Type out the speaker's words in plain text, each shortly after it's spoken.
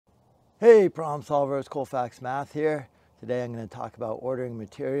Hey, problem solvers, Colfax Math here. Today I'm going to talk about ordering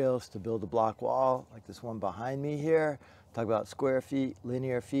materials to build a block wall like this one behind me here. Talk about square feet,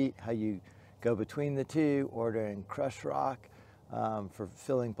 linear feet, how you go between the two, ordering crushed rock for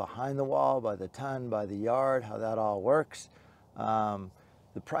filling behind the wall by the ton, by the yard, how that all works.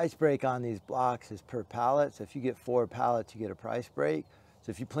 The price break on these blocks is per pallet. So if you get 4 pallets, you get a price break. So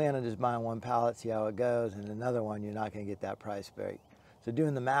if you plan on just buying 1 pallet, see how it goes, and another one, you're not going to get that price break. So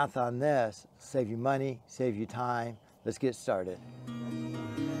doing the math on this, save you money, save you time. Let's get started.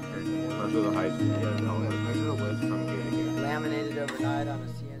 Measure the height. Measure the width from here to here. Laminated overnight on a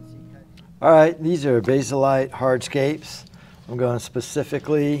CNC cut. All right, these are Basalite Hardscapes. I'm going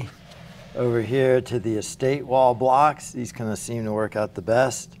specifically over here to the estate wall blocks. These kind of seem to work out the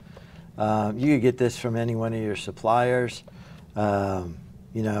best. You could get this from any one of your suppliers.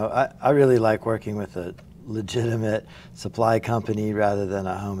 You know, I really like working with a legitimate supply company rather than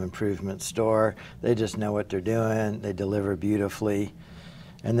a home improvement store. They just know what they're doing. They deliver beautifully.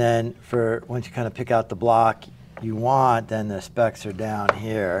 And then for once you kind of pick out the block you want, then the specs are down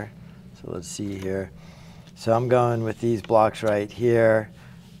here. So let's see here. So I'm going with these blocks right here.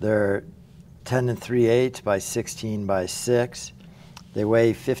 They're 10 3/8 by 16 by 6. They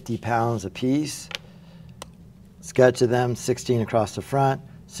weigh 50 pounds a piece. Sketch of them, 16 across the front,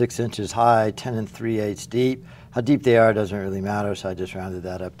 6 inches high, 10 3/8 deep. How deep they are doesn't really matter, so I just rounded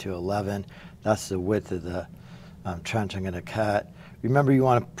that up to 11. That's the width of the trench I'm going to cut. Remember, you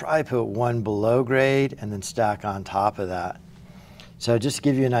want to probably put one below grade and then stack on top of that. So just to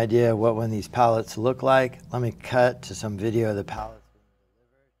give you an idea of what one of these pallets look like, let me cut to some video of the pallets being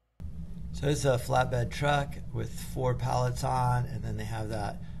delivered. So this is a flatbed truck with 4 pallets on, and then they have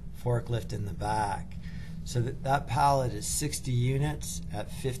that forklift in the back. So that pallet is 60 units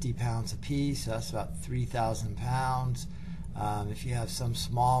at 50 pounds a piece, so that's about 3,000 pounds. If you have some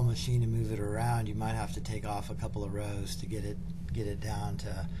small machine to move it around, you might have to take off a couple of rows to get it down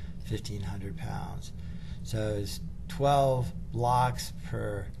to 1,500 pounds. So it's 12 blocks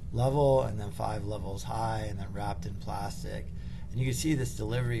per level, and then 5 levels high, and then wrapped in plastic. And you can see this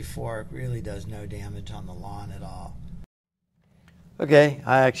delivery fork really does no damage on the lawn at all. Okay,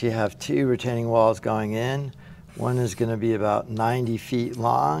 I actually have 2 retaining walls going in. One is going to be about 90 feet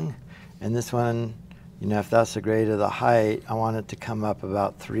long, and this one, you know, if that's the grade of the height, I want it to come up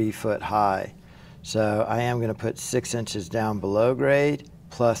about 3 foot high. So I am going to put 6 inches down below grade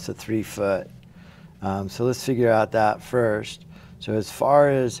plus the 3 foot. So let's figure out that first. So as far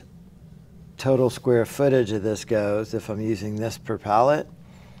as total square footage of this goes, if I'm using this per pallet,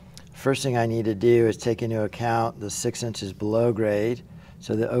 first thing I need to do is take into account the 6 inches below grade.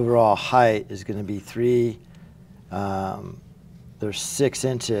 So the overall height is going to be there's 6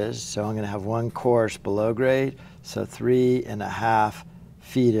 inches, so I'm going to have 1 course below grade. So 3.5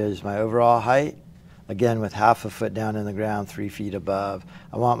 feet is my overall height. Again, with half a foot down in the ground, 3 feet above.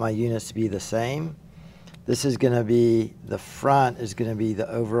 I want my units to be the same. This is going to be, the front is going to be the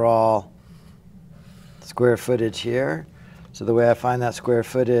overall square footage here. So the way I find that square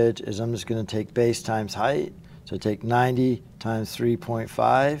footage is I'm just going to take base times height. So take 90 times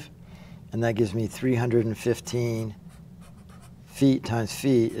 3.5, and that gives me 315 feet times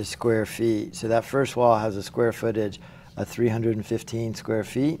feet is square feet. So that first wall has a square footage of 315 square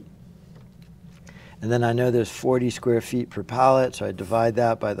feet. And then I know there's 40 square feet per pallet, so I divide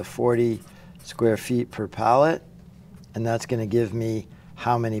that by the 40 square feet per pallet, and that's going to give me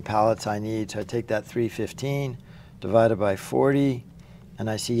how many pallets I need. So I take that 315 divided by 40, and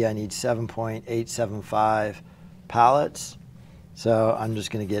I see I need 7.875 pallets. So I'm just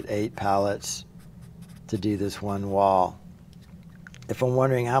going to get 8 pallets to do this one wall. If I'm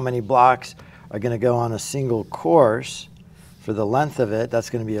wondering how many blocks are going to go on a single course for the length of it, that's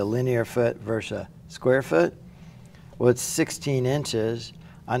going to be a linear foot versus a square foot. Well, it's 16 inches.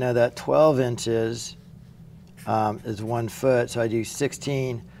 I know that 12 inches is 1 foot, so I do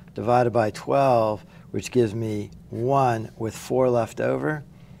 16 divided by 12, which gives me 1 with 4 left over.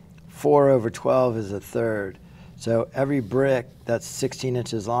 4 over 12 is 1/3. So every brick that's 16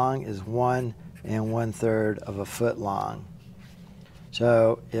 inches long is 1 1/3 of a foot long.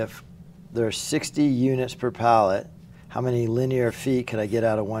 So if there's 60 units per pallet, how many linear feet could I get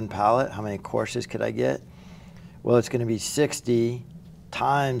out of 1 pallet? How many courses could I get? Well, it's going to be 60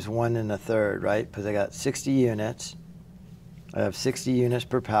 times 1 1/3, right? Because I got 60 units. I have 60 units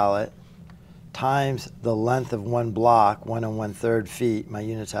per pallet times the length of 1 block, 1 1/3 feet. My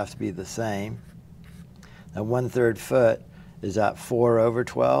units have to be the same. That 1/3 foot is at 4 over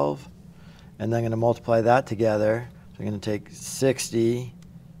 12. And then I'm going to multiply that together. So I'm going to take 60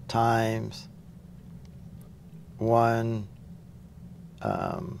 times 1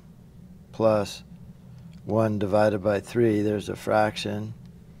 plus 1 divided by 3, there's a fraction,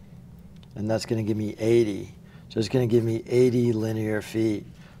 and that's going to give me 80. So it's going to give me 80 linear feet.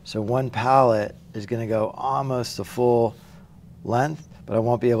 So one pallet is going to go almost the full length, but I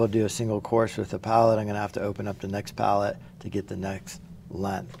won't be able to do a single course with the pallet. I'm going to have to open up the next pallet to get the next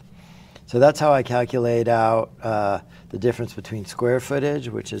length. So that's how I calculate out the difference between square footage,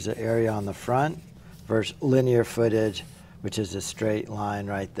 which is the area on the front, versus linear footage, which is a straight line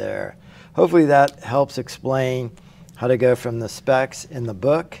right there. Hopefully that helps explain how to go from the specs in the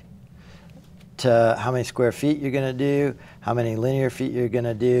book to how many square feet you're going to do, how many linear feet you're going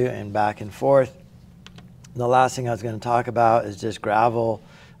to do, and back and forth. The last thing I was going to talk about is just gravel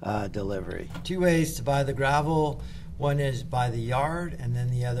delivery. Two ways to buy the gravel. One is by the yard, and then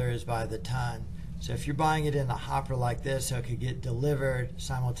the other is by the ton. So if you're buying it in a hopper like this, so it could get delivered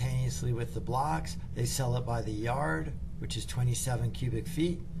simultaneously with the blocks, they sell it by the yard, which is 27 cubic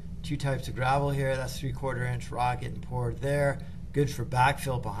feet. Two types of gravel here. That's 3/4 inch rock getting poured there. Good for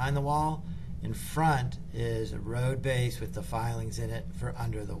backfill behind the wall. In front is a road base with the filings in it for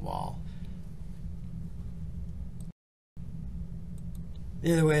under the wall.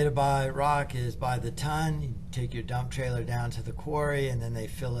 The other way to buy rock is by the ton. You take your dump trailer down to the quarry, and then they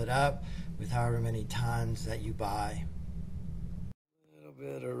fill it up with however many tons that you buy. A little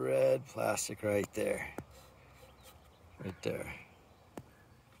bit of red plastic right there. Right there.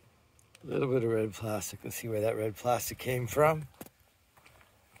 A little bit of red plastic. Let's see where that red plastic came from.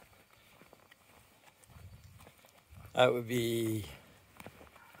 That would be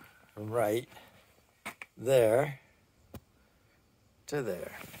from right there to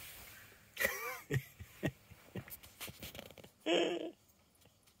there.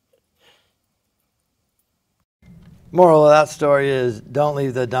 Moral of that story is don't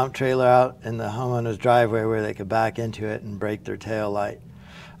leave the dump trailer out in the homeowner's driveway where they could back into it and break their tail light.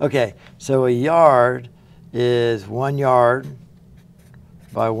 Okay, so a yard is 1 yard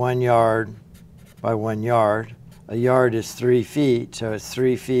by 1 yard by 1 yard. A yard is 3 feet, so it's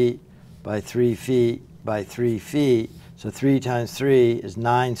 3 feet by 3 feet by 3 feet. So 3 times 3 is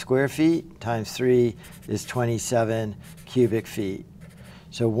 9 square feet, times 3 is 27 cubic feet.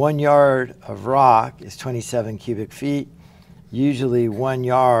 So 1 yard of rock is 27 cubic feet. Usually 1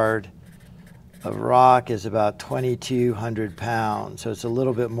 yard of rock is about 2,200 pounds. So it's a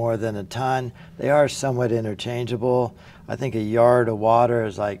little bit more than a ton. They are somewhat interchangeable. I think a yard of water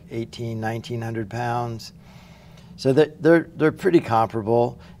is like 1,900 pounds. So they're pretty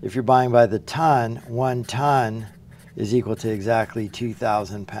comparable. If you're buying by the ton, 1 ton is equal to exactly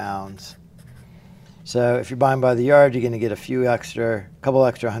 2,000 pounds. So if you're buying by the yard, you're going to get a couple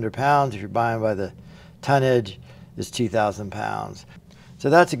extra 100 pounds. If you're buying by the tonnage, it's 2,000 pounds. So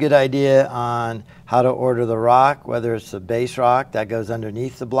that's a good idea on how to order the rock, whether it's the base rock that goes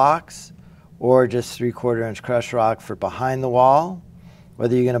underneath the blocks or just 3/4 inch crushed rock for behind the wall,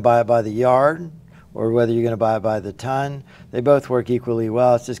 whether you're going to buy it by the yard or whether you're going to buy it by the ton. They both work equally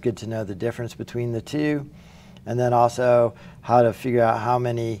well. It's just good to know the difference between the two. And then also how to figure out how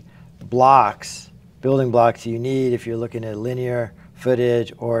many blocks, building blocks you need if you're looking at linear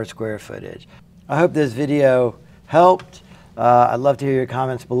footage or square footage. I hope this video helped. I'd love to hear your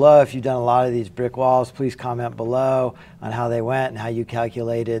comments below. If you've done a lot of these brick walls, please comment below on how they went and how you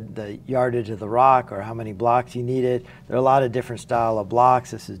calculated the yardage of the rock or how many blocks you needed. There are a lot of different style of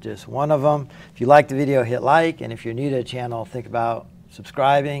blocks. This is just one of them. If you liked the video, hit like, and if you're new to the channel, think about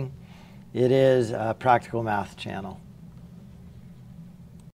subscribing. It is a practical math channel.